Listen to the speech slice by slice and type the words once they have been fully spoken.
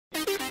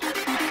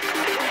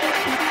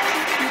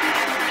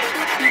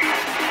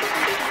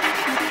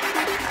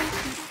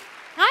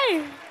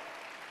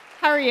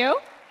How are you?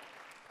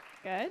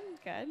 Good,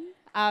 good.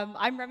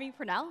 I'm Remington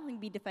Purnell. I'm going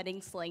to be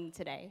defending slang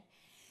today.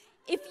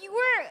 If you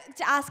were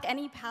to ask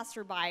any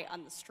passerby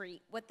on the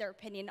street what their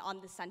opinion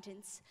on the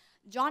sentence,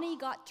 Johnny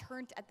got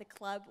turned at the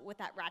club with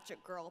that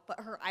ratchet girl,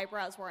 but her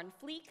eyebrows were on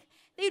fleek,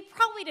 they'd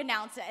probably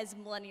denounce it as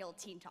millennial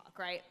teen talk,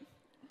 right?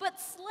 But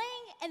slang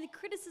and the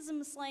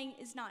criticism of slang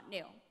is not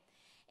new.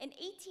 In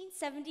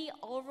 1870,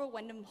 Oliver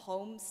Wendell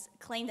Holmes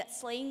claimed that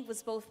slang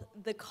was both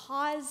the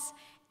cause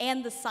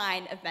and the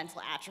sign of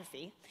mental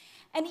atrophy.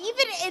 And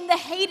even in the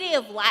heyday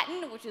of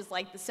Latin, which is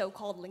like the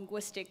so-called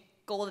linguistic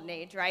golden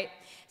age, right?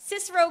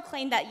 Cicero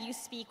claimed that use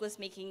speak was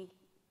making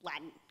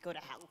Latin go to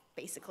hell,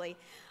 basically.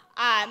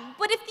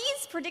 But if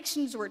these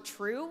predictions were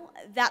true,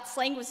 that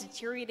slang was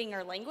deteriorating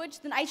our language,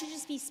 then I should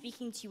just be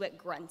speaking to you at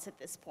grunts at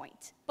this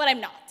point. But I'm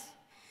not.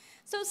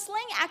 So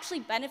slang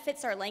actually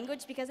benefits our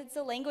language because it's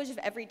the language of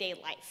everyday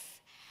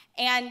life.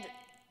 And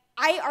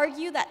I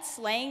argue that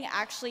slang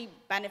actually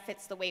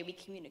benefits the way we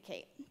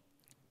communicate.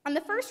 And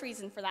the first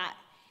reason for that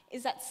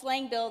is that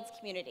slang builds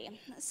community.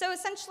 So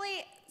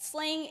essentially,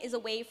 slang is a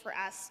way for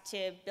us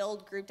to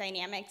build group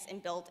dynamics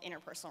and build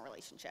interpersonal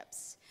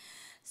relationships.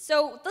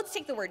 So let's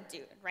take the word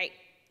dude, right?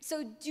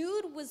 So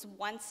dude was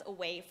once a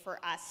way for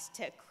us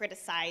to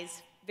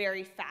criticize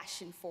very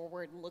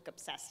fashion-forward,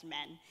 look-obsessed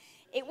men.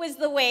 It was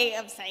the way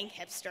of saying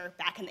hipster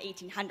back in the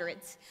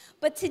 1800s.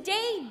 But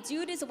today,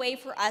 dude is a way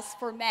for us,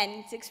 for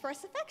men, to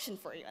express affection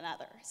for one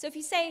another. So if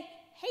you say,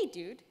 hey,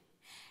 dude,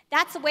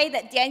 that's a way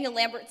that Daniel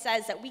Lambert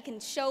says that we can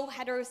show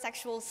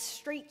heterosexual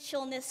straight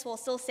chillness while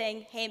still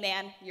saying, hey,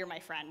 man, you're my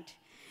friend.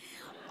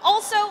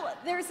 Also,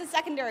 there's a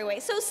secondary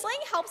way. So slang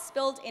helps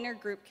build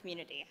intergroup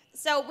community.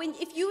 So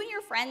if you and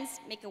your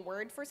friends make a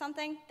word for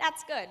something,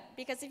 that's good.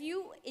 Because if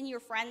you and your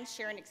friends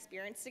share an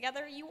experience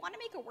together, you want to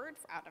make a word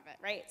out of it,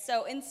 right?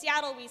 So in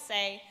Seattle, we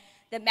say,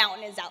 the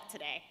mountain is out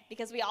today,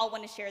 because we all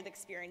want to share the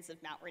experience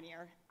of Mount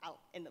Rainier out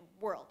in the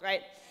world,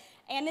 right?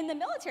 And in the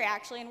military,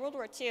 actually, in World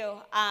War II,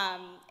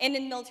 and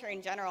in military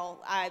in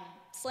general,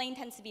 slang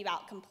tends to be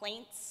about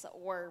complaints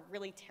or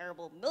really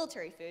terrible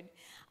military food.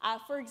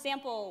 For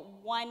example,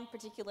 one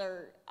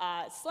particular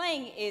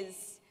slang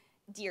is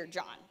Dear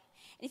John.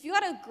 And if you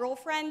got a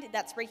girlfriend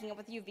that's breaking up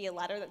with you via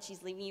letter that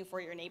she's leaving you for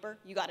your neighbor,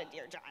 you got a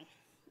Dear John.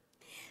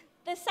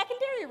 The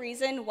secondary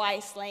reason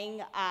why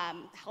slang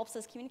helps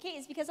us communicate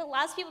is because it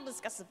allows people to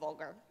discuss the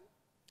vulgar.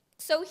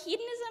 So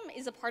hedonism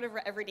is a part of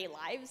our everyday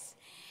lives.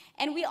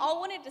 And we all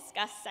want to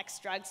discuss sex,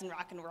 drugs, and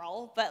rock and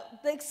roll,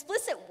 but the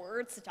explicit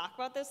words to talk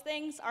about those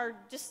things are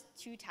just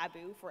too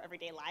taboo for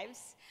everyday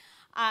lives.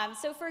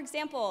 So for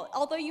example,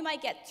 although you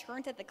might get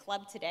turned at the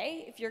club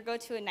today, if you go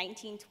to a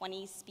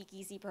 1920s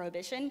speakeasy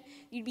prohibition,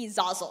 you'd be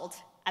zozzled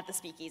at the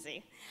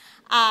speakeasy.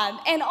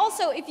 And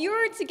also, if you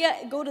were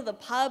to go to the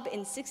pub in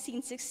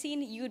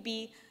 1616, you would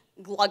be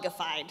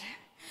gluggified.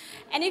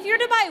 And if you were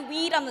to buy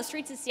weed on the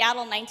streets of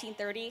Seattle in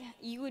 1930,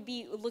 you would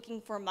be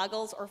looking for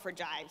muggles or for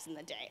jives in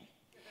the day.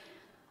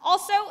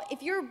 Also,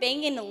 if you're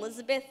banging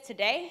Elizabeth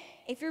today,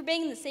 if you're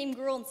banging the same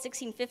girl in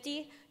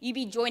 1650, you'd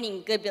be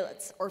joining good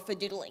billets or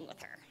fadoodling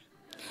with her.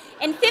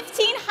 In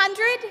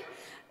 1500,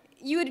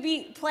 you would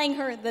be playing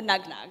her the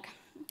nug-nug.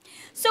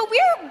 So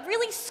we're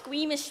really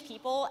squeamish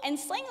people, and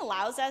slang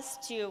allows us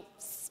to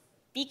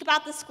speak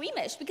about the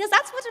squeamish, because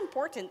that's what's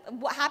important.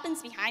 What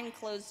happens behind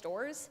closed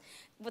doors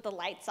with the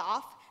lights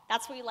off,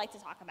 that's what we like to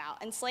talk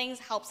about. And slang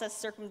helps us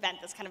circumvent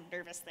this kind of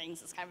nervous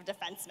things, this kind of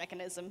defense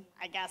mechanism,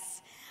 I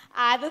guess.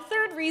 The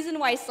third reason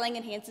why slang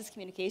enhances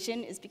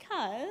communication is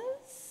because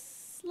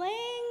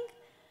slang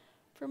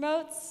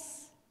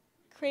promotes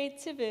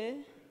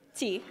creativity.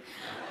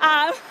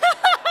 Gotta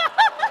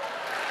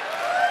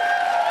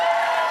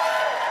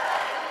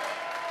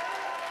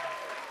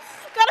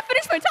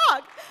finish my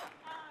talk.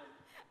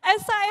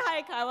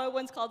 S.I. Hayakawa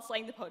once called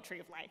slang the poetry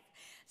of life.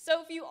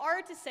 So if you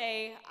are to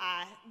say,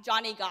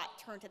 Johnny got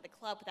turned at the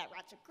club with that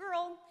ratchet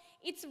girl,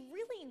 it's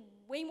really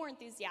way more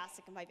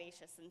enthusiastic and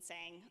vivacious than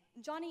saying,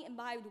 Johnny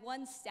imbibed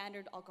one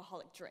standard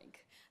alcoholic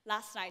drink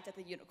last night at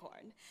the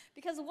Unicorn.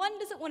 Because one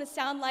doesn't want to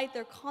sound like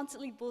they're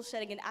constantly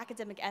bullshitting an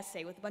academic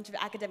essay with a bunch of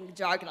academic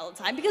jargon all the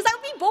time, because that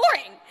would be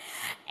boring.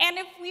 And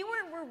if we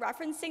were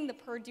referencing the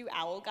Purdue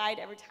Owl Guide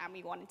every time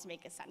we wanted to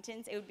make a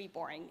sentence, it would be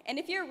boring. And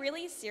if you're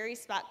really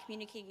serious about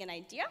communicating an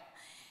idea,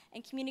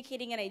 and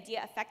communicating an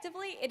idea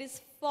effectively, it is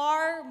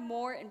far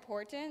more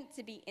important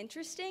to be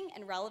interesting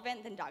and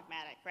relevant than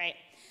dogmatic, right?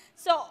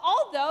 So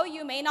although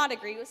you may not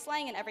agree with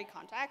slang in every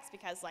context,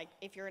 because like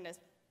if you're in a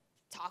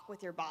talk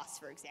with your boss,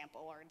 for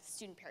example, or the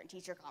student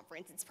parent-teacher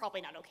conference, it's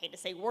probably not okay to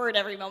say word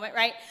every moment,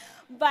 right?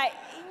 But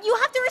you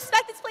have to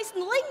respect its place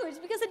in the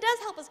language, because it does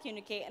help us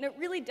communicate, and it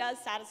really does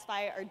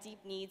satisfy our deep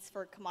needs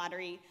for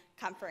camaraderie,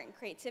 comfort, and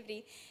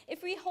creativity.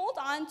 If we hold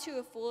on to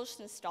a foolish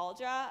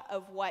nostalgia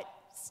of what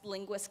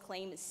linguists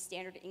claim is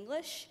standard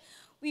English,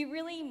 we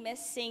really miss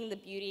seeing the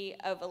beauty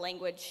of a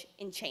language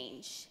in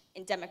change,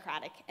 in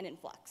democratic, and in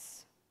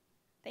flux.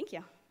 Thank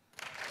you.